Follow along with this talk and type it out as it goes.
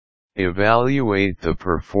Evaluate the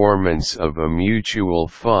performance of a mutual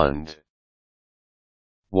fund.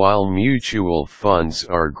 While mutual funds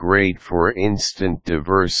are great for instant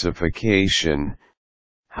diversification,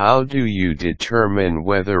 how do you determine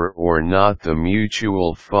whether or not the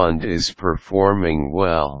mutual fund is performing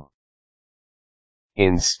well?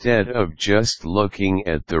 Instead of just looking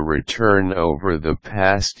at the return over the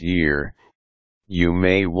past year, you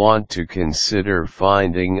may want to consider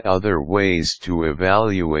finding other ways to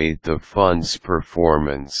evaluate the fund's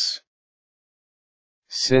performance.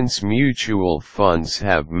 Since mutual funds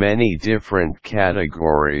have many different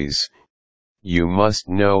categories, you must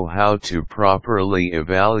know how to properly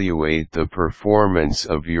evaluate the performance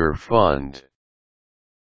of your fund.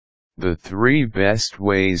 The three best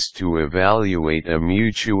ways to evaluate a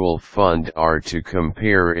mutual fund are to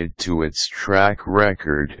compare it to its track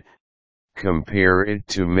record, compare it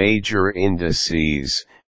to major indices,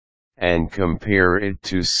 and compare it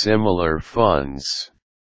to similar funds.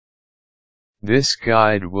 This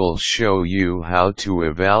guide will show you how to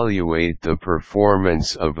evaluate the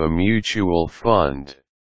performance of a mutual fund.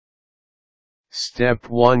 Step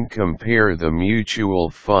 1. Compare the mutual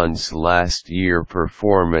fund's last year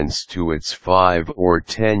performance to its 5 or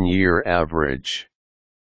 10-year average.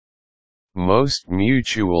 Most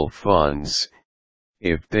mutual funds,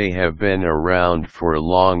 if they have been around for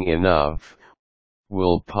long enough,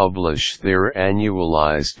 will publish their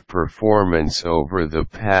annualized performance over the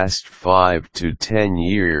past 5 to 10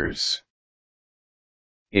 years.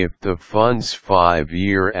 If the fund's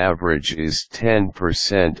 5-year average is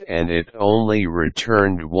 10% and it only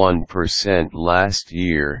returned 1% last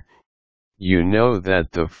year, you know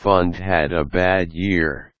that the fund had a bad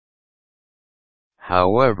year.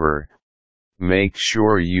 However, make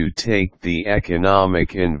sure you take the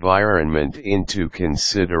economic environment into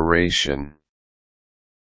consideration.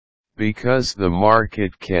 Because the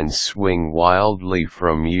market can swing wildly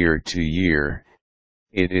from year to year,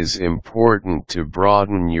 it is important to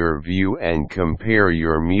broaden your view and compare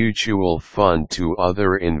your mutual fund to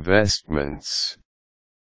other investments.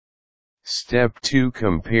 Step 2.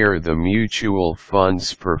 Compare the mutual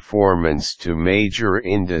fund's performance to major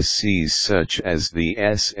indices such as the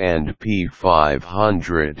S&P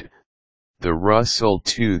 500, the Russell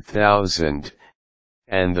 2000,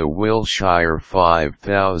 and the Wilshire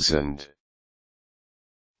 5000.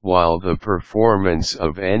 While the performance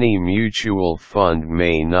of any mutual fund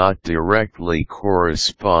may not directly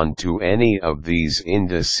correspond to any of these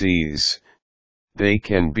indices, they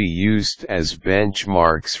can be used as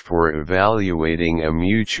benchmarks for evaluating a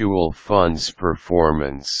mutual fund's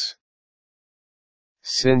performance.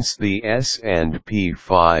 Since the S&P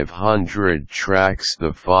 500 tracks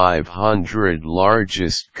the 500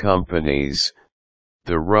 largest companies,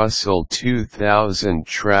 the Russell 2000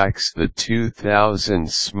 tracks the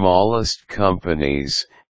 2,000 smallest companies,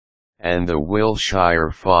 and the Wilshire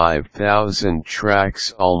 5000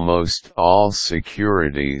 tracks almost all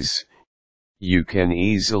securities. You can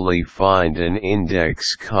easily find an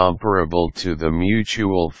index comparable to the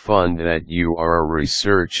mutual fund that you are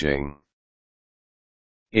researching.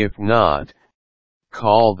 If not,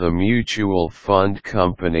 call the mutual fund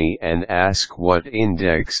company and ask what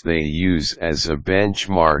index they use as a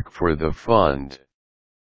benchmark for the fund.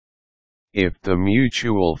 If the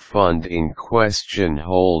mutual fund in question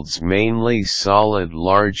holds mainly solid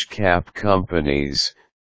large-cap companies,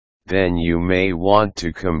 then you may want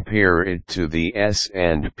to compare it to the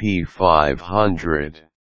S&P 500.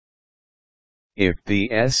 If the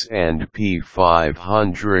S&P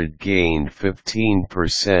 500 gained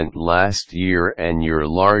 15% last year and your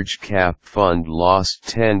large-cap fund lost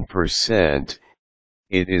 10%,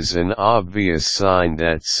 it is an obvious sign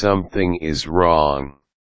that something is wrong.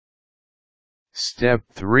 Step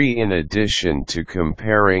 3. In addition to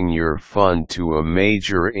comparing your fund to a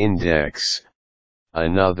major index,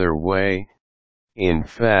 another way, in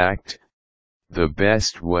fact, the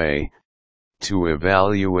best way, to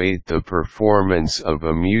evaluate the performance of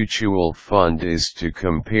a mutual fund is to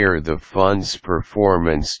compare the fund's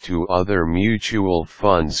performance to other mutual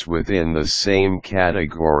funds within the same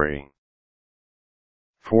category.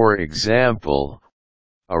 For example,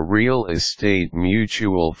 a real estate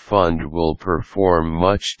mutual fund will perform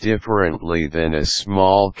much differently than a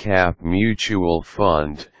small-cap mutual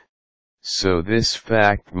fund, so this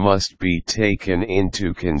fact must be taken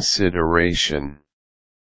into consideration.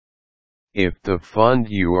 If the fund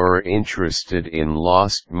you are interested in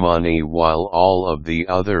lost money while all of the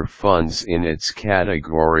other funds in its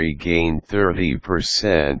category gained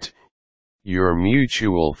 30%, your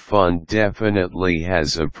mutual fund definitely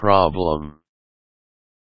has a problem.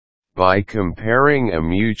 By comparing a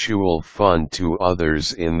mutual fund to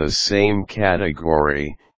others in the same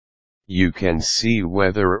category, you can see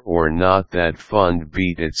whether or not that fund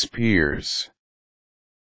beat its peers.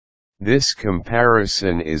 This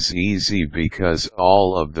comparison is easy because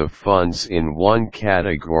all of the funds in one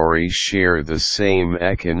category share the same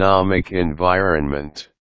economic environment.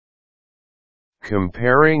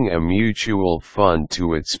 Comparing a mutual fund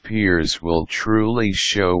to its peers will truly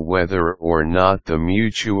show whether or not the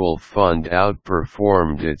mutual fund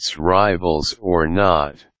outperformed its rivals or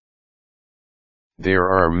not. There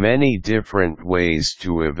are many different ways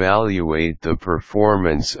to evaluate the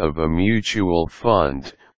performance of a mutual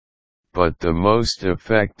fund, but the most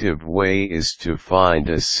effective way is to find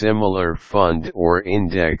a similar fund or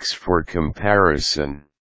index for comparison.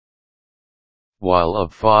 While a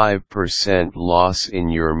 5% loss in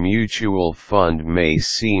your mutual fund may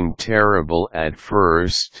seem terrible at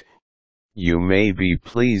first, you may be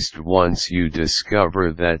pleased once you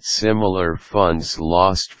discover that similar funds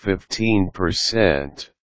lost 15%.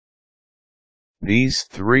 These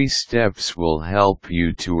 3 steps will help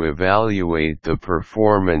you to evaluate the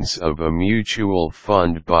performance of a mutual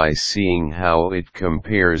fund by seeing how it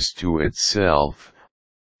compares to itself,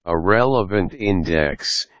 a relevant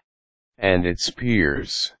index, and its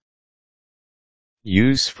peers.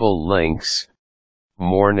 Useful links: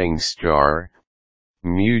 Morningstar,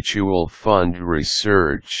 Mutual Fund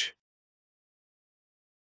Research.